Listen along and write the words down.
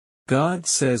God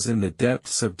says, in the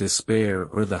depths of despair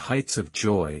or the heights of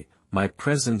joy, my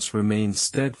presence remains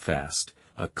steadfast,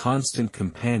 a constant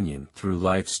companion through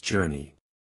life's journey.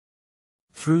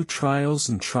 Through trials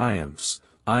and triumphs,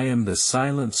 I am the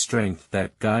silent strength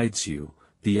that guides you,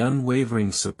 the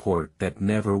unwavering support that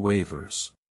never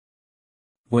wavers.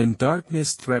 When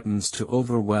darkness threatens to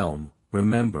overwhelm,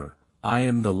 remember, I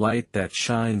am the light that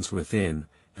shines within,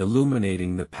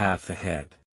 illuminating the path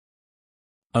ahead.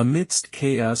 Amidst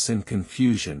chaos and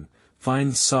confusion,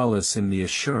 find solace in the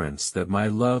assurance that my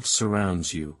love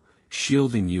surrounds you,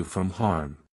 shielding you from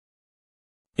harm.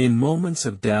 In moments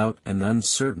of doubt and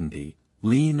uncertainty,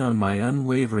 lean on my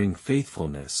unwavering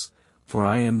faithfulness, for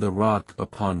I am the rock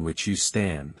upon which you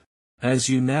stand. As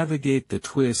you navigate the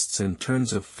twists and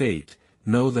turns of fate,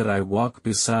 know that I walk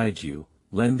beside you,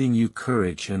 lending you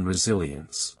courage and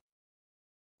resilience.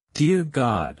 Dear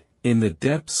God, in the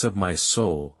depths of my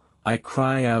soul, I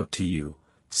cry out to you,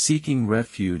 seeking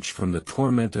refuge from the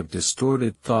torment of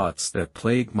distorted thoughts that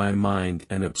plague my mind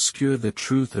and obscure the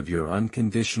truth of your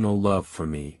unconditional love for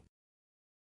me.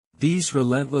 These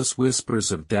relentless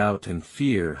whispers of doubt and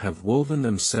fear have woven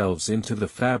themselves into the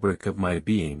fabric of my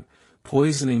being,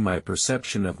 poisoning my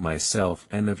perception of myself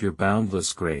and of your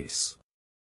boundless grace.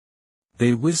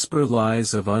 They whisper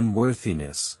lies of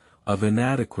unworthiness, of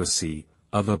inadequacy,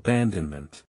 of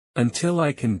abandonment, until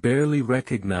I can barely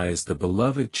recognize the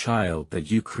beloved child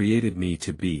that you created me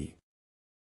to be.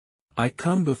 I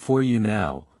come before you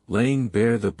now, laying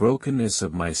bare the brokenness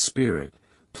of my spirit,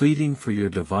 pleading for your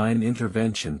divine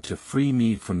intervention to free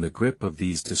me from the grip of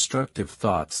these destructive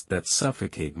thoughts that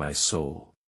suffocate my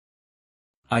soul.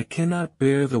 I cannot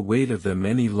bear the weight of them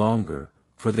any longer,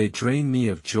 for they drain me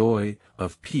of joy,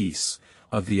 of peace,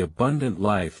 of the abundant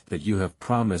life that you have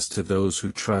promised to those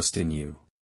who trust in you.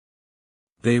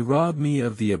 They rob me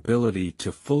of the ability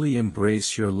to fully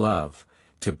embrace your love,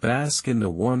 to bask in the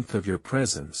warmth of your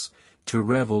presence, to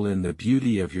revel in the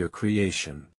beauty of your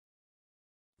creation.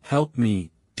 Help me,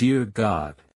 dear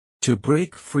God, to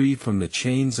break free from the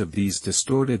chains of these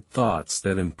distorted thoughts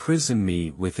that imprison me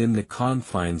within the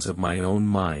confines of my own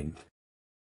mind.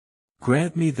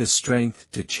 Grant me the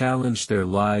strength to challenge their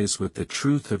lies with the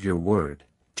truth of your word,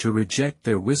 to reject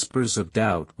their whispers of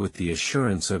doubt with the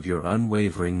assurance of your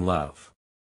unwavering love.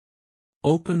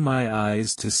 Open my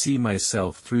eyes to see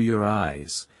myself through your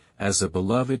eyes, as a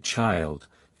beloved child,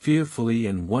 fearfully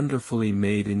and wonderfully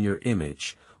made in your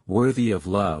image, worthy of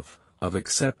love, of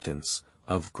acceptance,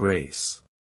 of grace.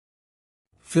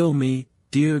 Fill me,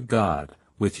 dear God,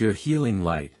 with your healing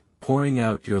light, pouring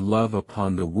out your love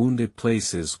upon the wounded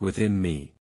places within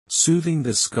me, soothing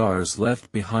the scars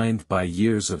left behind by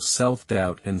years of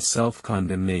self-doubt and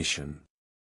self-condemnation.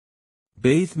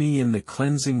 Bathe me in the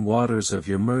cleansing waters of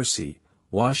your mercy,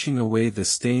 washing away the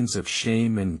stains of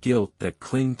shame and guilt that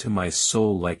cling to my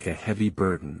soul like a heavy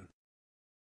burden.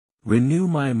 Renew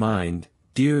my mind,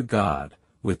 dear God,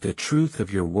 with the truth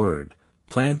of your word,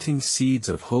 planting seeds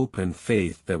of hope and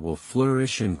faith that will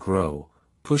flourish and grow,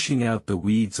 pushing out the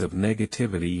weeds of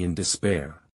negativity and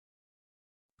despair.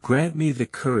 Grant me the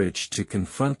courage to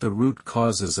confront the root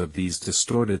causes of these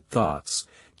distorted thoughts,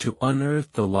 to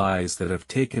unearth the lies that have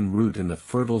taken root in the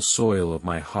fertile soil of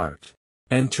my heart,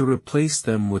 and to replace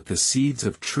them with the seeds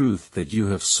of truth that you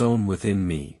have sown within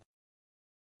me.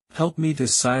 Help me to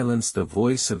silence the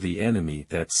voice of the enemy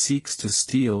that seeks to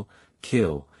steal,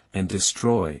 kill, and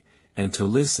destroy, and to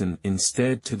listen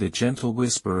instead to the gentle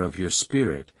whisper of your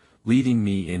Spirit, leading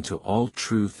me into all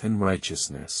truth and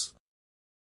righteousness.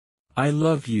 I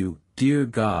love you, dear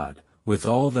God, with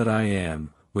all that I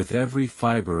am, with every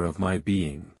fiber of my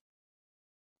being.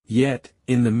 Yet,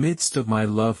 in the midst of my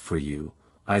love for you,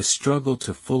 I struggle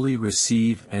to fully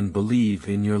receive and believe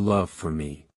in your love for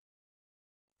me.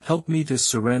 Help me to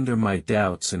surrender my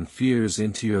doubts and fears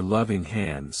into your loving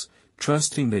hands,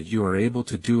 trusting that you are able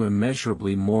to do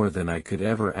immeasurably more than I could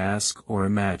ever ask or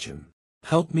imagine.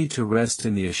 Help me to rest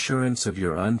in the assurance of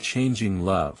your unchanging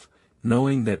love,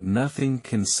 knowing that nothing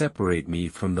can separate me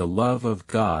from the love of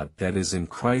God that is in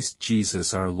Christ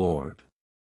Jesus our Lord.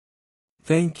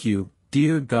 Thank you,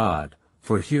 dear God,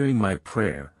 for hearing my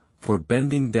prayer, for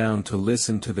bending down to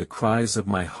listen to the cries of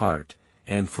my heart,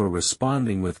 and for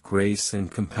responding with grace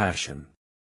and compassion.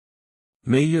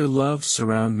 May your love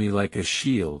surround me like a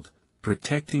shield,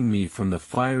 protecting me from the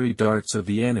fiery darts of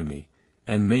the enemy,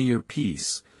 and may your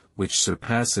peace, which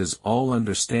surpasses all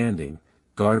understanding,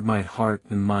 guard my heart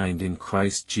and mind in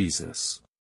Christ Jesus.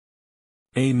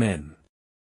 Amen.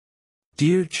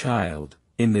 Dear child,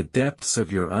 in the depths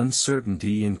of your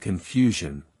uncertainty and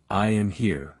confusion, I am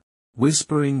here,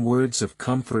 whispering words of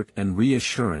comfort and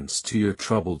reassurance to your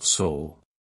troubled soul.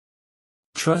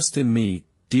 Trust in me,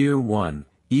 dear one,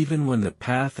 even when the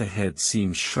path ahead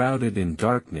seems shrouded in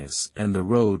darkness and the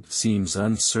road seems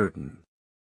uncertain.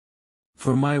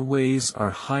 For my ways are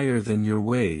higher than your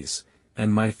ways,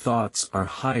 and my thoughts are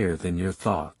higher than your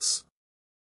thoughts.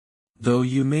 Though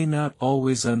you may not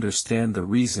always understand the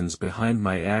reasons behind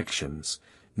my actions,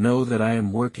 know that I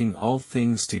am working all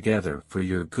things together for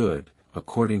your good,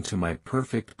 according to my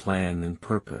perfect plan and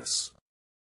purpose.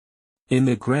 In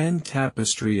the grand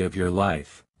tapestry of your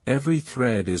life, every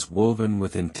thread is woven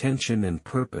with intention and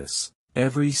purpose,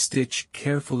 every stitch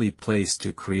carefully placed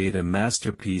to create a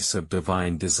masterpiece of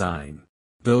divine design.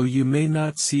 Though you may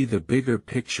not see the bigger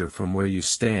picture from where you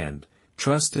stand,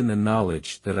 trust in the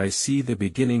knowledge that I see the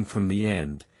beginning from the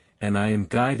end, and I am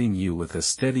guiding you with a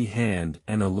steady hand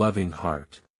and a loving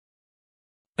heart.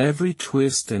 Every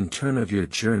twist and turn of your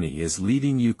journey is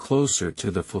leading you closer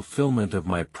to the fulfillment of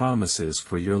my promises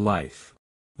for your life.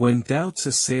 When doubts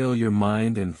assail your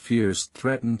mind and fears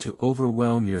threaten to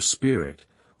overwhelm your spirit,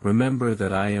 remember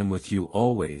that I am with you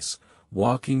always,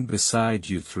 walking beside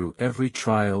you through every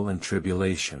trial and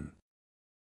tribulation.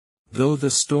 Though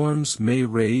the storms may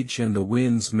rage and the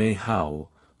winds may howl,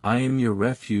 I am your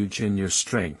refuge and your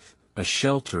strength, a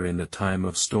shelter in the time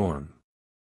of storm.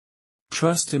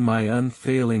 Trust in my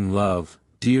unfailing love,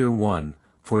 dear one,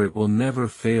 for it will never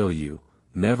fail you,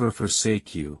 never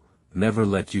forsake you, never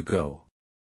let you go.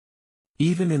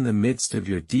 Even in the midst of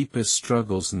your deepest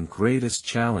struggles and greatest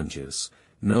challenges,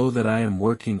 know that I am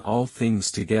working all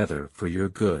things together for your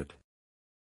good.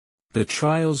 The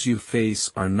trials you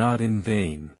face are not in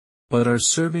vain, but are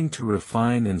serving to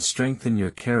refine and strengthen your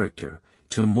character,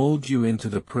 to mold you into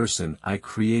the person I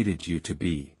created you to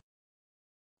be.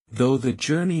 Though the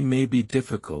journey may be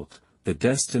difficult, the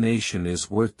destination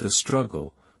is worth the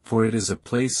struggle, for it is a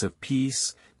place of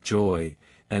peace, joy,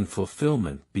 and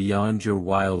fulfillment beyond your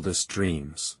wildest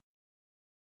dreams.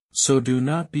 So do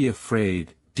not be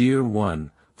afraid, dear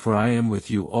one, for I am with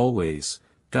you always,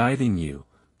 guiding you,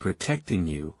 protecting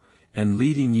you, and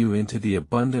leading you into the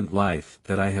abundant life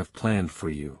that I have planned for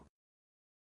you.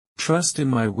 Trust in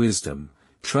my wisdom,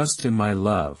 trust in my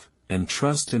love, and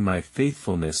trust in my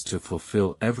faithfulness to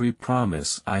fulfill every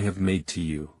promise I have made to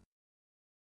you.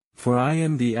 For I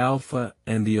am the Alpha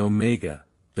and the Omega,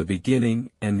 the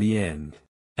beginning and the end,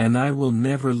 and I will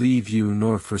never leave you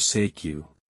nor forsake you.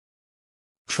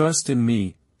 Trust in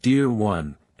me, dear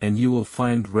one, and you will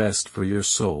find rest for your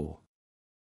soul.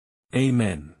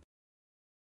 Amen.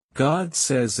 God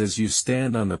says, as you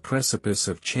stand on the precipice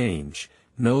of change,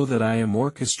 know that I am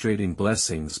orchestrating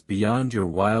blessings beyond your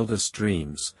wildest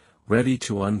dreams, ready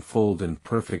to unfold in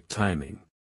perfect timing.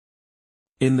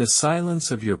 In the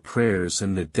silence of your prayers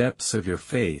and the depths of your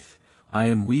faith, I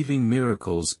am weaving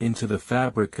miracles into the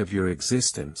fabric of your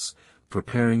existence,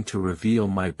 preparing to reveal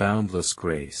my boundless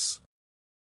grace.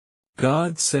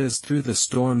 God says, through the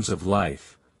storms of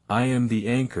life, I am the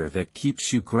anchor that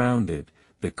keeps you grounded,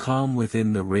 the calm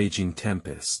within the raging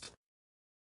tempest.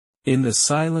 In the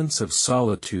silence of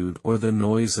solitude or the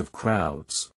noise of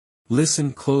crowds,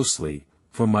 listen closely,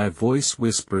 for my voice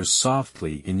whispers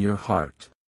softly in your heart.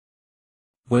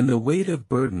 When the weight of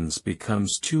burdens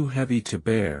becomes too heavy to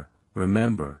bear,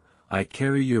 remember, I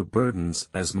carry your burdens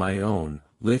as my own,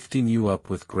 lifting you up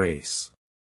with grace.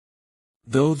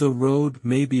 Though the road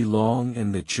may be long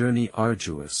and the journey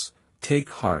arduous, take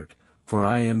heart, for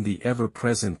I am the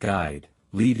ever-present guide,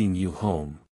 leading you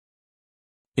home.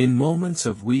 In moments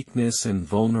of weakness and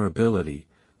vulnerability,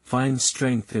 find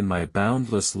strength in my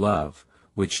boundless love,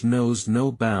 which knows no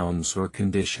bounds or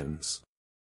conditions.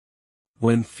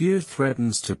 When fear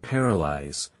threatens to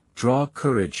paralyze, draw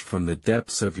courage from the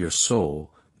depths of your soul,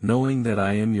 knowing that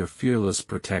I am your fearless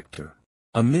protector.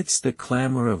 Amidst the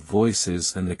clamor of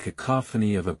voices and the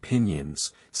cacophony of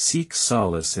opinions, seek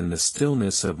solace in the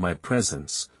stillness of my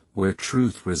presence, where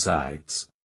truth resides.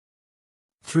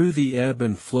 Through the ebb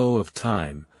and flow of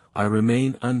time, I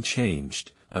remain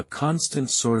unchanged, a constant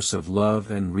source of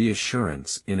love and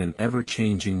reassurance in an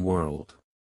ever-changing world.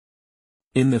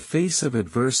 In the face of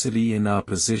adversity and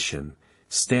opposition,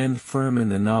 stand firm in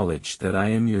the knowledge that I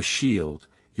am your shield,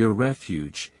 your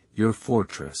refuge, your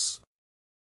fortress.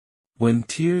 When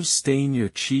tears stain your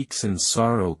cheeks and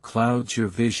sorrow clouds your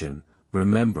vision,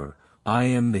 remember, I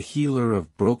am the healer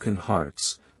of broken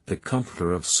hearts, the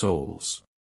comforter of souls.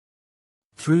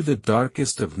 Through the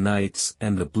darkest of nights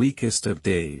and the bleakest of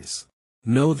days,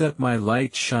 know that my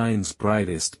light shines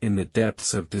brightest in the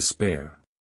depths of despair.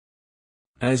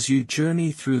 As you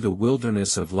journey through the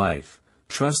wilderness of life,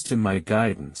 trust in my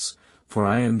guidance, for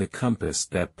I am the compass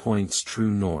that points true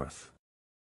north.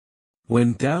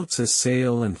 When doubts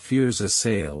assail and fears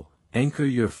assail, anchor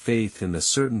your faith in the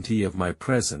certainty of my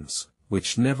presence,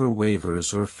 which never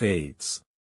wavers or fades.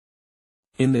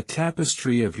 In the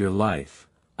tapestry of your life,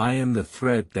 I am the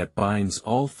thread that binds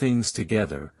all things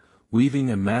together,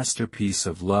 weaving a masterpiece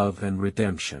of love and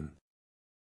redemption.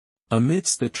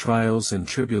 Amidst the trials and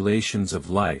tribulations of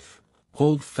life,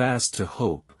 hold fast to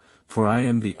hope, for I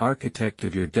am the architect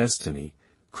of your destiny,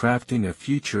 crafting a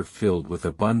future filled with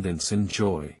abundance and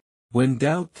joy. When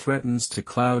doubt threatens to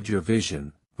cloud your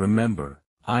vision, remember,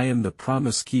 I am the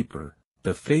promise keeper,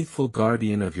 the faithful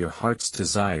guardian of your heart's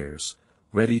desires,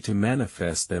 ready to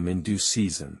manifest them in due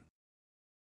season.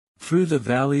 Through the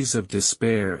valleys of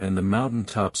despair and the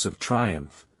mountaintops of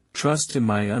triumph, trust in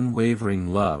my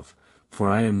unwavering love, for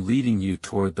I am leading you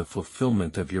toward the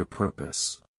fulfillment of your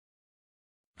purpose.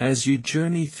 As you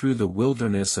journey through the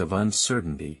wilderness of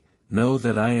uncertainty, know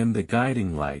that I am the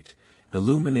guiding light,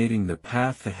 illuminating the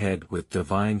path ahead with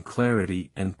divine clarity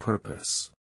and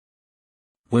purpose.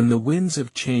 When the winds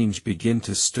of change begin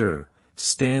to stir,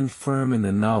 stand firm in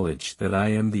the knowledge that I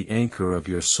am the anchor of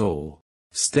your soul,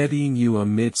 steadying you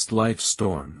amidst life's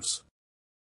storms.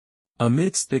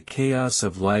 Amidst the chaos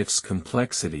of life's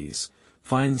complexities,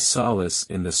 find solace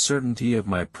in the certainty of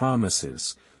my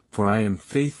promises, for I am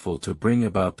faithful to bring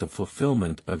about the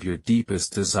fulfillment of your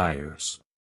deepest desires.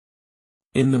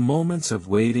 In the moments of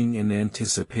waiting and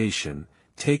anticipation,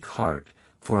 take heart,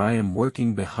 for I am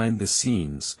working behind the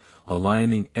scenes,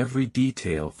 aligning every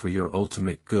detail for your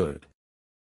ultimate good.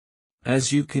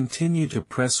 As you continue to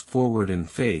press forward in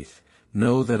faith,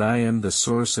 know that I am the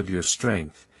source of your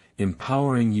strength,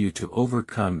 empowering you to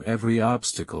overcome every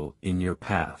obstacle in your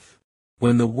path.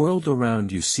 When the world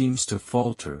around you seems to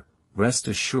falter, rest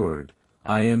assured,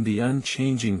 I am the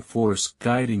unchanging force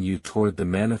guiding you toward the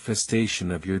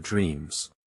manifestation of your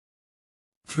dreams.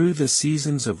 Through the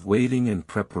seasons of waiting and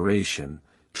preparation,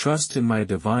 trust in my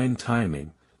divine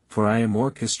timing, for I am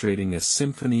orchestrating a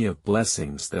symphony of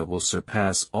blessings that will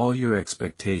surpass all your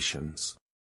expectations.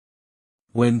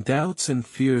 When doubts and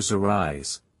fears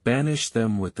arise, banish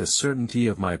them with the certainty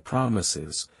of my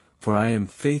promises, for I am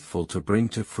faithful to bring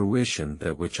to fruition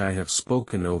that which I have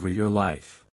spoken over your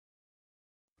life.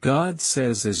 God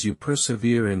says, as you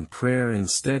persevere in prayer and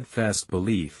steadfast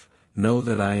belief, know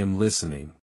that I am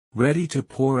listening, ready to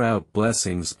pour out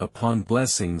blessings upon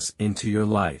blessings into your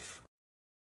life.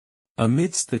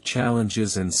 Amidst the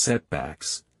challenges and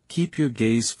setbacks, keep your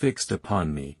gaze fixed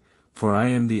upon me, for I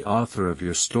am the author of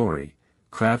your story,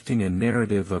 crafting a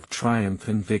narrative of triumph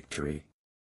and victory.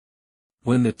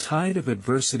 When the tide of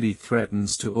adversity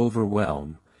threatens to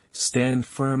overwhelm, stand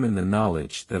firm in the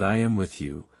knowledge that I am with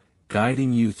you,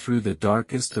 guiding you through the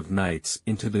darkest of nights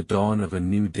into the dawn of a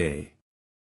new day.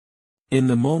 In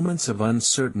the moments of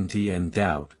uncertainty and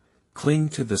doubt, cling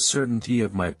to the certainty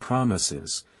of my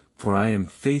promises, for I am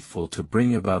faithful to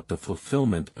bring about the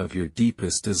fulfillment of your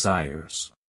deepest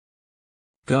desires.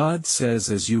 God says,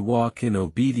 as you walk in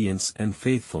obedience and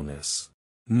faithfulness,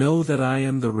 know that I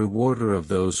am the rewarder of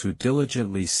those who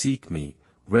diligently seek me,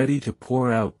 ready to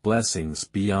pour out blessings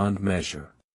beyond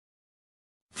measure.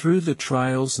 Through the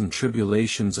trials and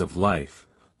tribulations of life,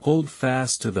 hold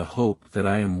fast to the hope that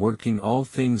I am working all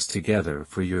things together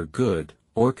for your good,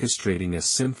 orchestrating a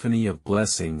symphony of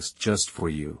blessings just for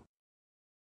you.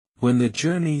 When the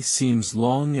journey seems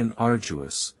long and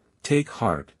arduous, take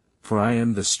heart, for I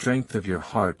am the strength of your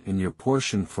heart and your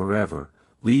portion forever,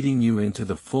 leading you into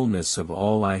the fullness of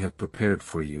all I have prepared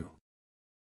for you.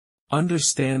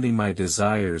 Understanding my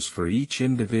desires for each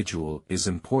individual is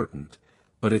important,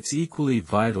 but it's equally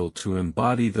vital to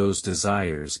embody those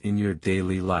desires in your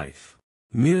daily life.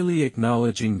 Merely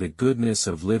acknowledging the goodness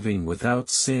of living without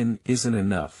sin isn't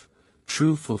enough.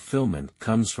 True fulfillment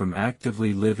comes from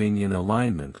actively living in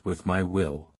alignment with my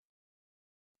will.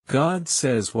 God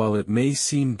says, while it may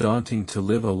seem daunting to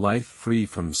live a life free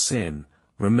from sin,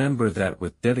 remember that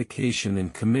with dedication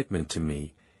and commitment to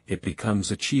me, it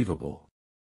becomes achievable.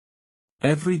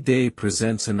 Every day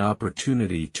presents an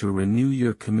opportunity to renew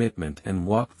your commitment and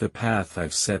walk the path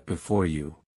I've set before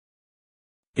you.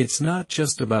 It's not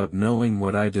just about knowing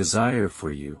what I desire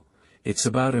for you, it's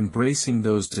about embracing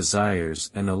those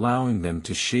desires and allowing them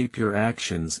to shape your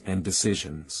actions and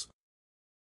decisions.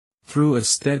 Through a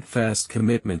steadfast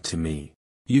commitment to me,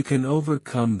 you can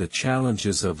overcome the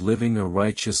challenges of living a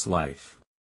righteous life.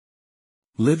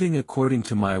 Living according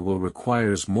to my will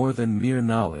requires more than mere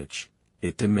knowledge,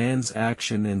 it demands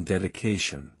action and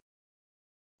dedication.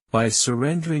 By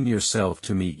surrendering yourself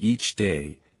to me each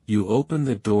day, you open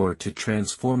the door to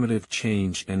transformative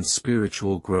change and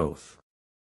spiritual growth.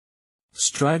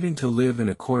 Striving to live in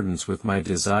accordance with my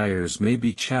desires may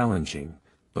be challenging,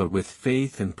 but with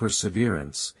faith and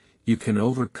perseverance, you can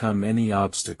overcome any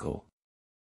obstacle.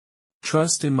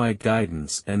 Trust in my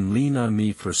guidance and lean on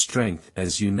me for strength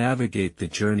as you navigate the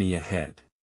journey ahead.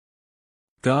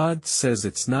 God says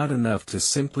it's not enough to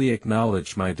simply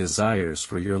acknowledge my desires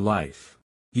for your life.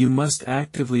 You must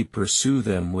actively pursue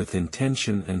them with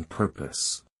intention and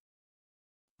purpose.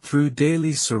 Through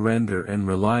daily surrender and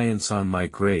reliance on my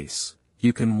grace,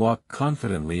 you can walk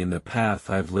confidently in the path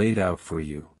I've laid out for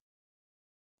you.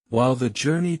 While the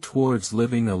journey towards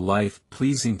living a life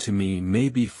pleasing to me may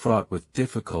be fraught with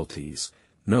difficulties,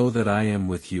 know that I am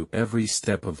with you every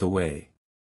step of the way.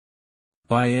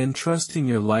 By entrusting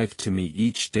your life to me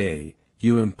each day,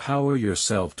 you empower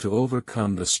yourself to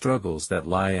overcome the struggles that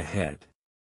lie ahead.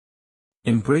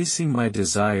 Embracing my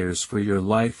desires for your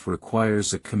life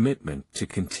requires a commitment to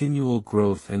continual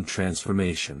growth and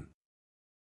transformation.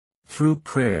 Through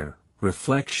prayer,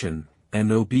 reflection,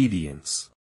 and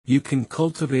obedience, you can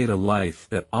cultivate a life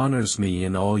that honors me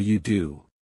in all you do.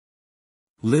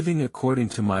 Living according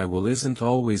to my will isn't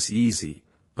always easy,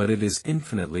 but it is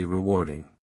infinitely rewarding.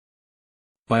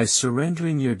 By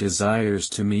surrendering your desires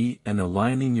to me and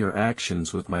aligning your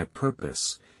actions with my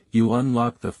purpose, you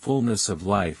unlock the fullness of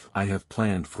life I have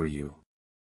planned for you.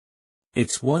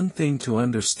 It's one thing to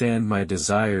understand my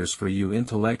desires for you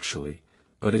intellectually,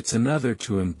 but it's another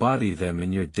to embody them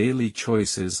in your daily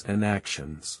choices and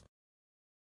actions.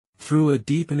 Through a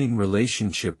deepening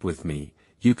relationship with me,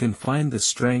 you can find the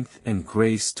strength and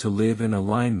grace to live in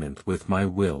alignment with my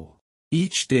will.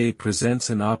 Each day presents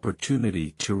an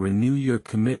opportunity to renew your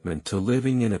commitment to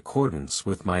living in accordance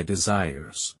with my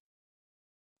desires.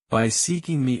 By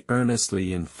seeking me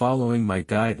earnestly and following my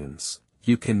guidance,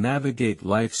 you can navigate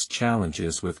life's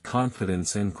challenges with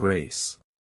confidence and grace.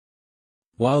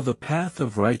 While the path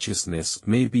of righteousness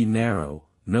may be narrow,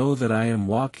 know that I am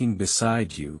walking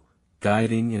beside you,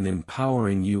 guiding and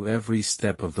empowering you every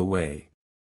step of the way.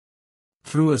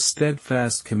 Through a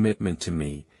steadfast commitment to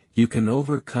me, you can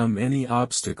overcome any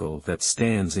obstacle that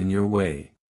stands in your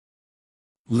way.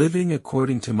 Living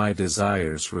according to my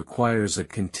desires requires a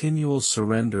continual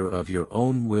surrender of your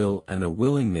own will and a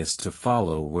willingness to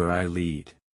follow where I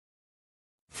lead.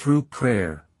 Through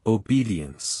prayer,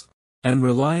 obedience, and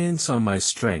reliance on my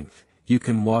strength, you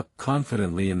can walk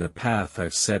confidently in the path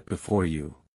I've set before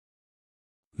you.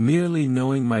 Merely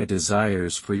knowing my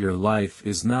desires for your life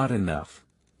is not enough.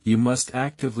 You must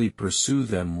actively pursue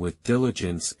them with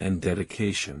diligence and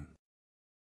dedication.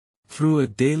 Through a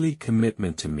daily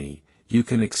commitment to me, you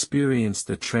can experience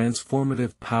the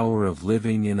transformative power of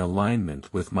living in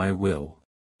alignment with my will.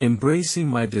 Embracing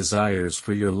my desires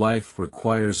for your life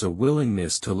requires a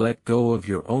willingness to let go of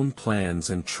your own plans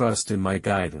and trust in my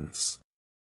guidance.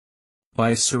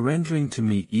 By surrendering to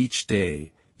me each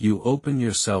day, you open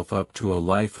yourself up to a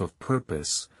life of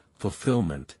purpose,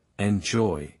 fulfillment, and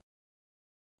joy.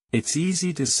 It's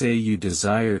easy to say you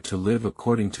desire to live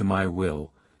according to my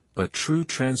will, but true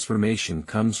transformation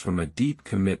comes from a deep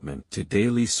commitment to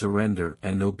daily surrender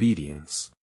and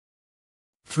obedience.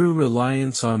 Through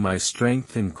reliance on my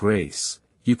strength and grace,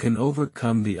 you can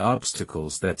overcome the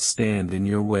obstacles that stand in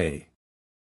your way.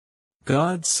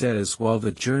 God says while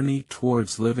the journey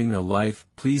towards living a life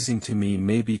pleasing to me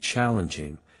may be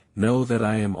challenging, know that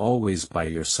I am always by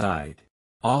your side,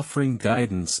 offering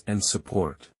guidance and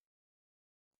support.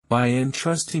 By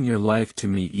entrusting your life to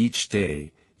me each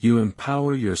day, you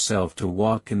empower yourself to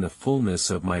walk in the fullness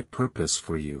of my purpose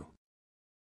for you.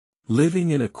 Living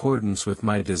in accordance with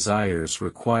my desires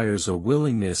requires a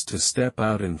willingness to step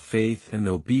out in faith and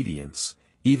obedience,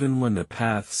 even when the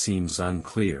path seems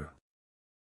unclear.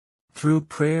 Through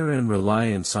prayer and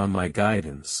reliance on my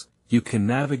guidance, you can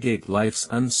navigate life's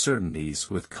uncertainties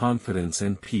with confidence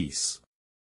and peace.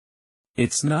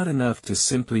 It's not enough to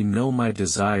simply know my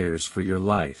desires for your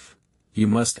life. You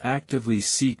must actively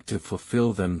seek to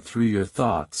fulfill them through your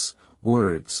thoughts,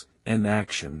 words, and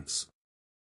actions.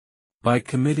 By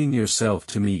committing yourself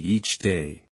to me each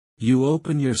day, you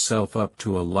open yourself up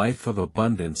to a life of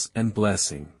abundance and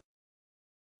blessing.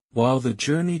 While the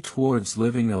journey towards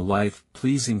living a life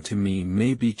pleasing to me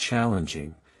may be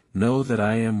challenging, know that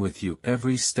I am with you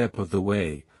every step of the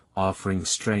way, offering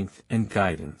strength and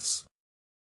guidance.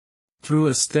 Through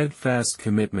a steadfast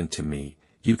commitment to me,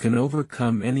 you can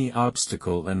overcome any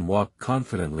obstacle and walk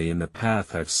confidently in the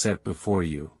path I've set before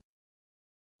you.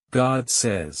 God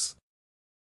says,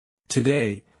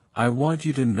 today, I want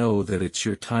you to know that it's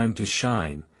your time to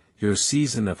shine, your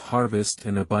season of harvest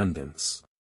and abundance.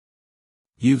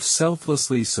 You've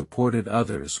selflessly supported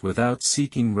others without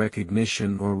seeking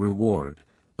recognition or reward,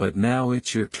 but now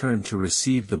it's your turn to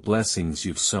receive the blessings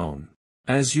you've sown.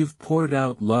 As you've poured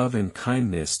out love and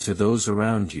kindness to those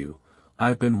around you,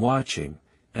 I've been watching,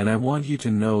 and I want you to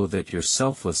know that your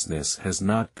selflessness has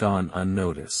not gone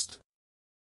unnoticed.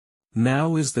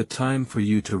 Now is the time for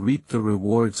you to reap the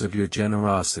rewards of your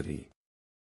generosity.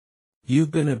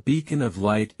 You've been a beacon of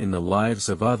light in the lives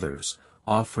of others,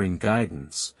 offering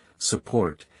guidance,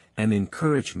 support, and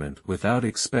encouragement without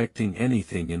expecting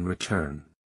anything in return.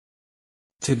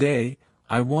 Today,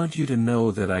 I want you to know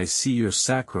that I see your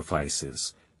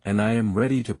sacrifices, and I am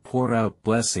ready to pour out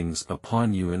blessings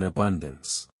upon you in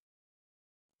abundance.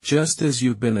 Just as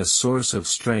you've been a source of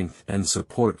strength and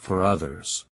support for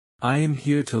others, I am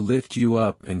here to lift you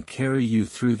up and carry you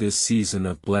through this season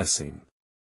of blessing.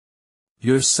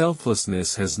 Your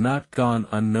selflessness has not gone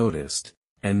unnoticed,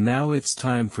 and now it's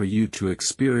time for you to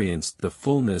experience the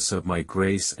fullness of my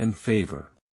grace and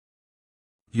favor.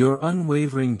 Your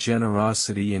unwavering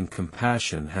generosity and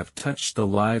compassion have touched the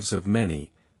lives of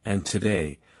many, and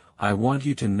today, I want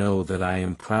you to know that I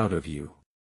am proud of you.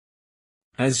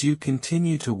 As you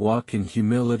continue to walk in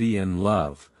humility and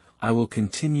love, I will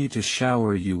continue to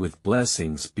shower you with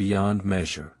blessings beyond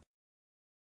measure.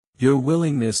 Your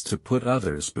willingness to put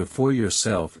others before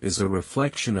yourself is a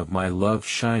reflection of my love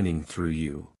shining through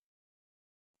you.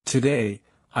 Today,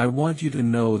 I want you to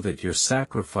know that your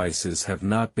sacrifices have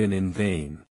not been in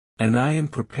vain, and I am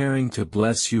preparing to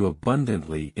bless you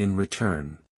abundantly in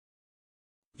return.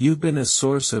 You've been a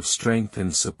source of strength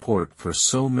and support for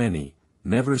so many,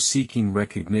 never seeking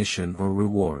recognition or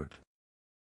reward.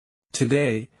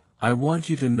 Today, I want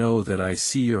you to know that I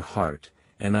see your heart,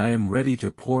 and I am ready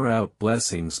to pour out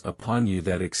blessings upon you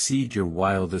that exceed your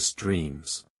wildest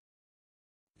dreams.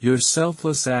 Your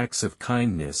selfless acts of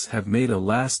kindness have made a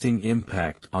lasting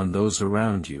impact on those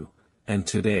around you, and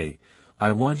today,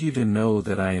 I want you to know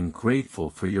that I am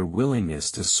grateful for your willingness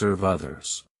to serve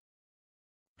others.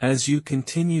 As you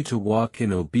continue to walk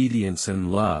in obedience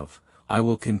and love, I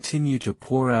will continue to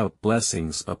pour out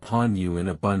blessings upon you in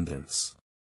abundance.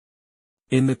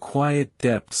 In the quiet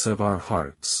depths of our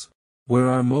hearts, where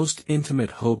our most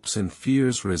intimate hopes and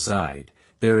fears reside,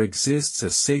 there exists a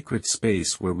sacred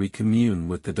space where we commune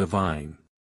with the divine.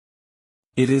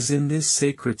 It is in this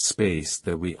sacred space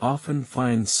that we often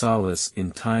find solace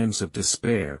in times of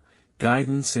despair,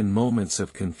 guidance in moments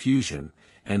of confusion,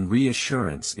 and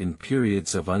reassurance in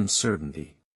periods of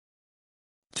uncertainty.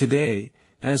 Today,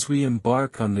 as we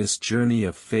embark on this journey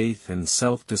of faith and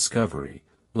self-discovery,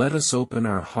 let us open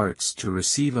our hearts to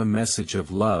receive a message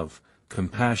of love,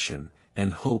 compassion,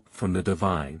 and hope from the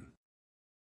divine.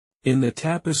 In the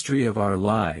tapestry of our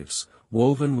lives,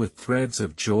 woven with threads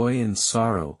of joy and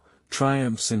sorrow,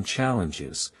 triumphs and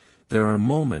challenges, there are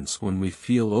moments when we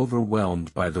feel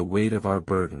overwhelmed by the weight of our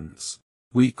burdens.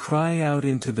 We cry out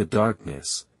into the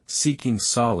darkness, seeking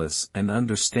solace and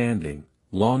understanding,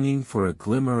 longing for a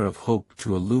glimmer of hope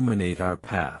to illuminate our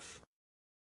path.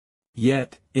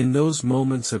 Yet, in those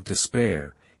moments of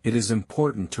despair, it is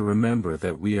important to remember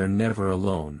that we are never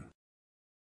alone.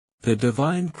 The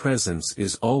divine presence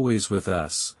is always with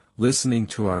us, listening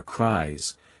to our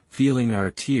cries, feeling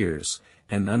our tears,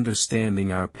 and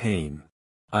understanding our pain.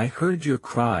 I heard your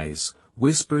cries,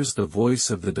 whispers the voice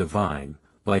of the divine,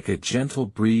 like a gentle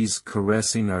breeze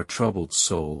caressing our troubled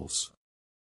souls.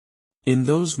 In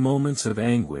those moments of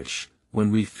anguish,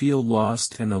 when we feel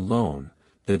lost and alone,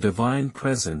 the divine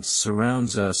presence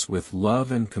surrounds us with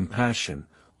love and compassion,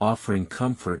 offering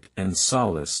comfort and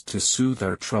solace to soothe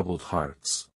our troubled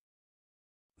hearts.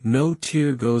 No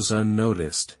tear goes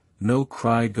unnoticed, no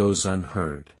cry goes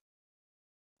unheard.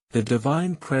 The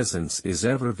divine presence is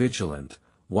ever vigilant,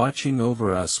 watching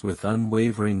over us with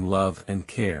unwavering love and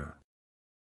care.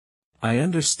 I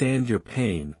understand your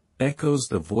pain, echoes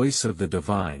the voice of the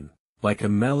divine, like a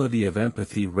melody of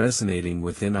empathy resonating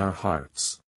within our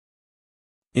hearts.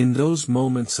 In those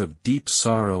moments of deep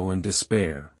sorrow and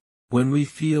despair, when we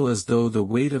feel as though the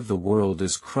weight of the world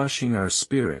is crushing our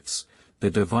spirits, the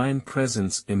divine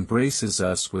presence embraces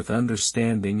us with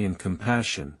understanding and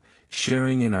compassion,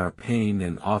 sharing in our pain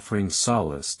and offering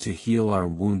solace to heal our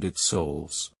wounded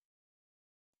souls.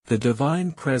 The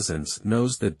divine presence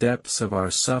knows the depths of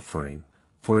our suffering,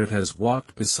 for it has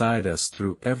walked beside us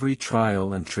through every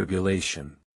trial and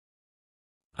tribulation.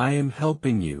 I am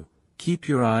helping you, keep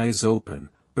your eyes open,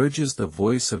 urges the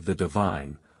voice of the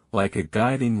divine, like a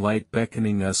guiding light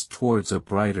beckoning us towards a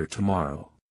brighter tomorrow.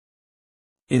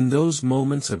 In those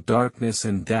moments of darkness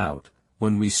and doubt,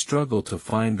 when we struggle to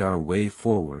find our way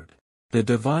forward, the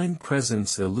divine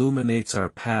presence illuminates our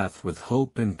path with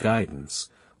hope and guidance,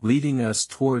 leading us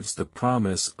towards the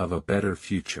promise of a better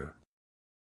future.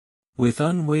 With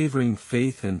unwavering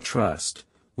faith and trust,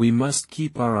 we must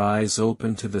keep our eyes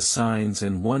open to the signs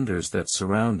and wonders that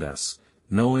surround us,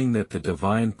 knowing that the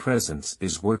divine presence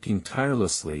is working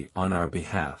tirelessly on our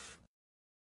behalf.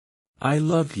 I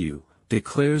love you,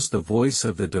 declares the voice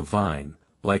of the divine,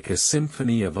 like a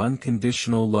symphony of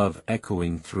unconditional love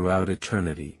echoing throughout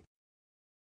eternity.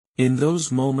 In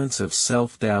those moments of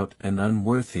self-doubt and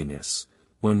unworthiness,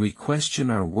 when we question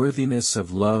our worthiness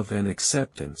of love and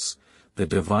acceptance, the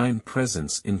divine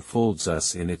presence enfolds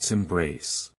us in its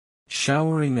embrace,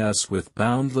 showering us with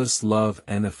boundless love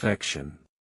and affection.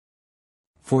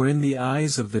 For in the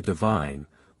eyes of the divine,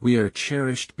 we are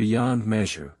cherished beyond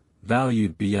measure,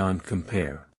 valued beyond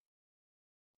compare.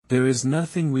 There is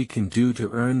nothing we can do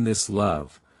to earn this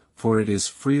love, for it is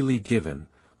freely given,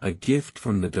 a gift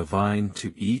from the divine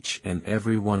to each and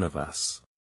every one of us.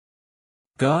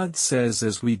 God says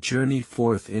as we journey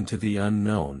forth into the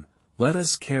unknown, let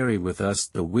us carry with us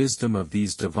the wisdom of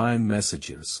these divine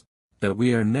messages, that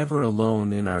we are never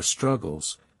alone in our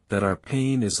struggles, that our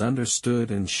pain is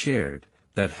understood and shared,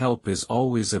 that help is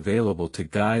always available to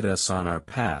guide us on our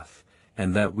path,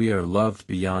 and that we are loved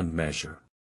beyond measure.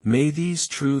 May these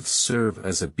truths serve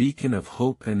as a beacon of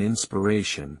hope and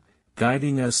inspiration,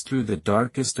 guiding us through the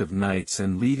darkest of nights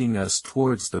and leading us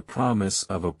towards the promise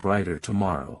of a brighter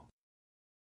tomorrow.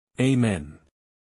 Amen.